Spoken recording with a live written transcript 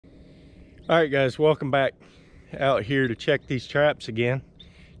All right, guys, welcome back out here to check these traps again.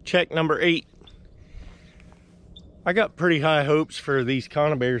 Check number 8. I got pretty high hopes for these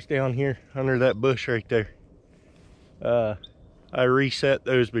conibears down here under that bush right there. I reset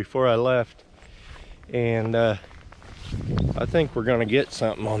those before I left, and I think we're gonna get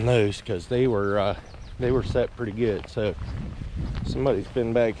something on those because they were set pretty good. So somebody's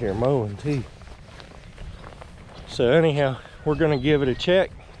been back here mowing too. So anyhow, we're gonna give it a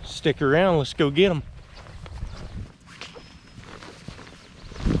check. Stick around, let's go get them.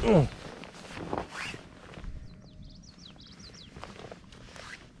 Well,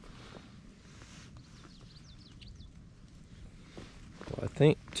 I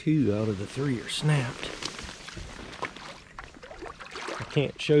think 2 out of the 3 are snapped. I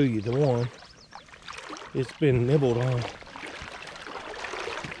can't show you the one. It's been nibbled on.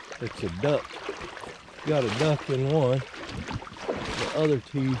 It's a duck. Got a duck in one. The other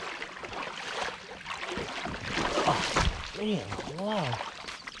 2. Oh man, wow.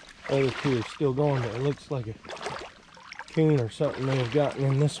 The other 2 are still going, but it looks like a coon or something may have gotten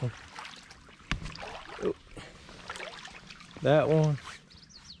in this one. Oh. That one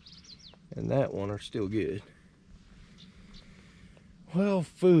and that one are still good. Well,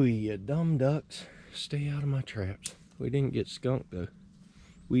 phooey, you dumb ducks. Stay out of my traps. We didn't get skunked though.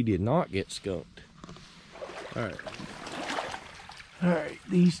 We did not get skunked. Alright. Alright,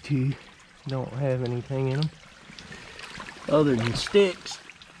 these 2 don't have anything in them other than sticks.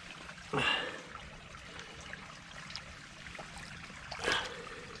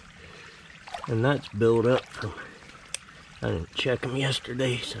 And that's built up from, I didn't check them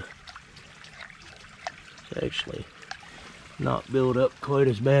yesterday, so it's actually not built up quite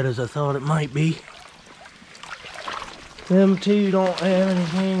as bad as I thought it might be. Them 2 don't have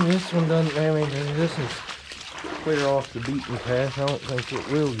anything. This one doesn't have anything. This is clear off the beaten path. I don't think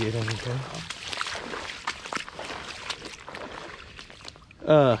it will get anything.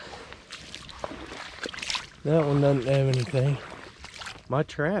 That one doesn't have anything. My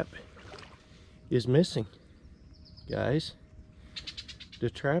trap is missing, guys.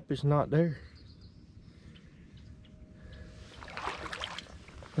 The trap is not there.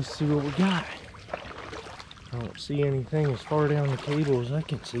 Let's see what we got. I don't see anything as far down the cable as I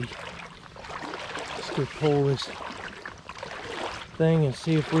can see. Let's go pull this thing and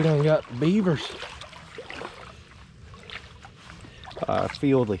see if we done got beavers. I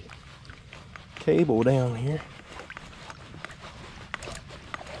feel the cable down here.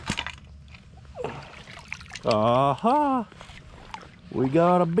 Aha! We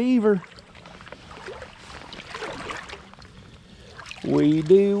got a beaver. We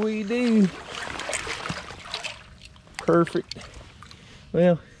do, we do. Perfect.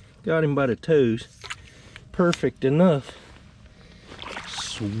 Well, got him by the toes. Perfect enough.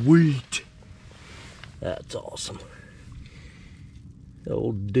 Sweet. That's awesome. The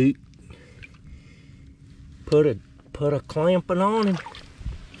old Duke put a clamping on him.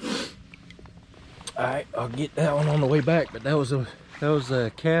 Alright, I'll get that one on the way back, but that was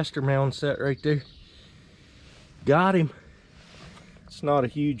a caster mound set right there. Got him. It's not a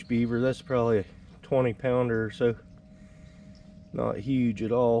huge beaver. That's probably a 20 pounder or so. Not huge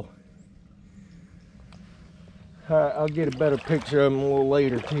at all. Alright, I'll get a better picture of them a little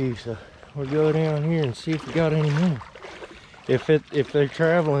later too, so we'll go down here and see if we got any more. If they're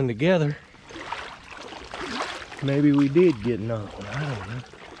traveling together, maybe we did get another one. I don't know.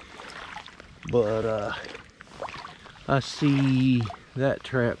 But I see that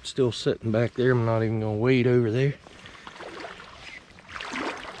trap still sitting back there. I'm not even gonna wade over there.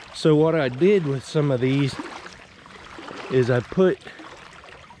 So what I did with some of these is I put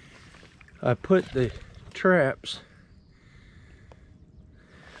the traps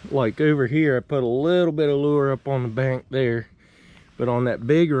like over here. I put a little bit of lure up on the bank there, but on that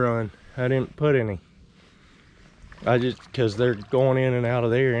big run I didn't put any. I just, because they're going in and out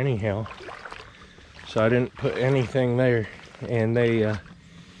of there anyhow, so I didn't put anything there. And they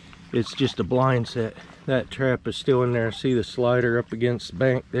it's just a blind set. That trap is still in there. See the slider up against the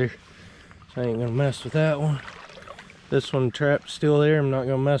bank there, so I ain't gonna mess with that one. This one trap's still there. I'm not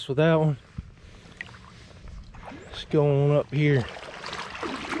gonna mess with that one. Let's go on up here,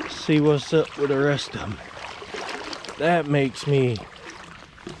 see what's up with the rest of them. That makes me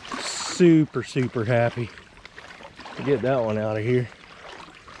super happy to get that one out of here.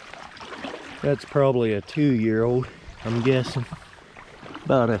 That's probably a 2-year-old, I'm guessing.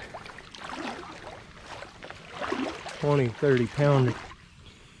 About a 20-30 pounder.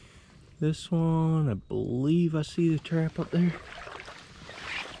 This one, I believe I see the trap up there,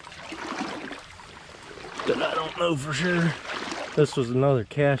 but I don't know for sure. This was another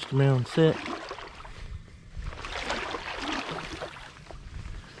cast mound set.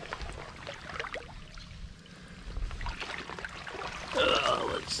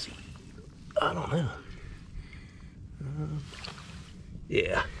 Let's see. I don't know.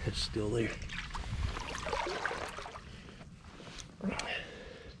 Yeah, it's still there.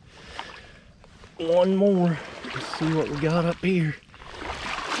 One more. Let's see what we got up here.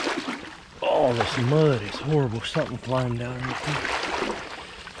 Oh, this mud is horrible. Something climbed down right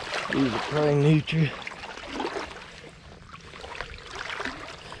there. These are probably nutria.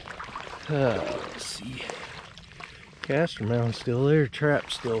 Let's see. Caster mound's still there.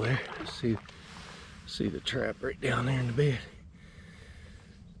 Trap's still there. See the trap right down there in the bed.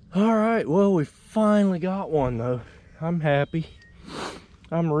 All right, well, we finally got one though. I'm happy.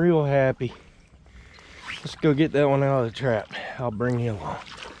 I'm real happy. Let's go get that one out of the trap. I'll bring you along.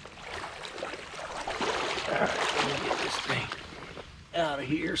 All right, let me get this thing out of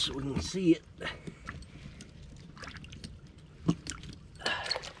here so we can see it.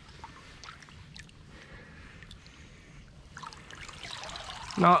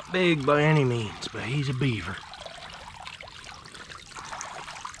 Not big by any means, but he's a beaver.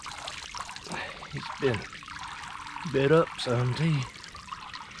 He's been bit up some too.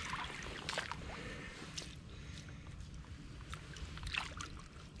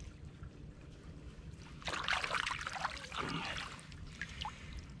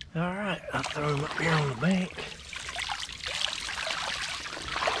 All right, I'll throw him up here on the bank.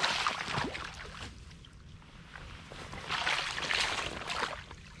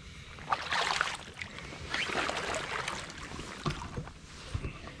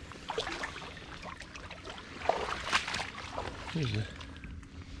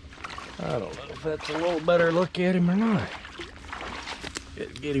 I don't know if that's a little better look at him or not.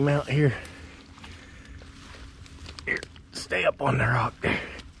 Get him out here. Here, stay up on the rock there.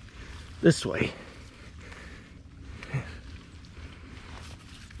 This way.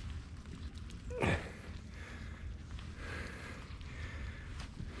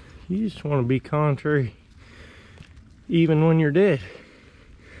 You just want to be contrary even when you're dead.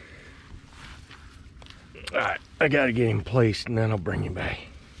 Alright, I gotta get him placed and then I'll bring him back.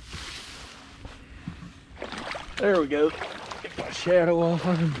 There we go. Get my shadow off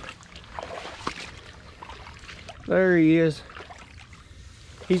of him. There he is.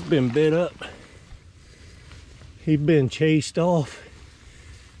 He's been bit up. He's been chased off.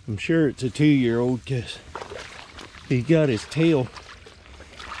 I'm sure it's a 2-year-old because he's got his tail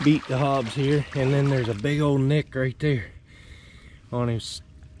beat to hobs here, and then there's a big old nick right there on his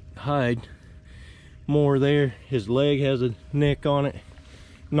hide. More there. His leg has a nick on it,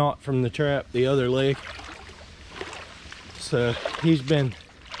 not from the trap, the other leg. So he's been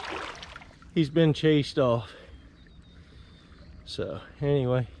chased off. So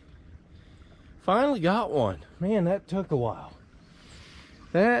anyway, finally got one. Man, that took a while.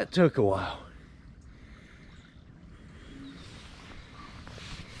 That took a while.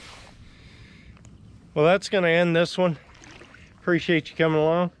 Well, that's gonna end this one. Appreciate you coming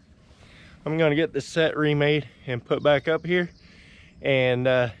along. I'm gonna get this set remade and put back up here.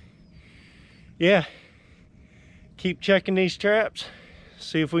 And yeah, keep checking these traps.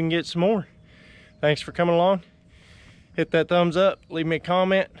 See if we can get some more. Thanks for coming along. Hit that thumbs up, leave me a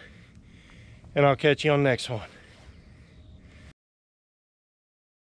comment, and I'll catch you on the next one.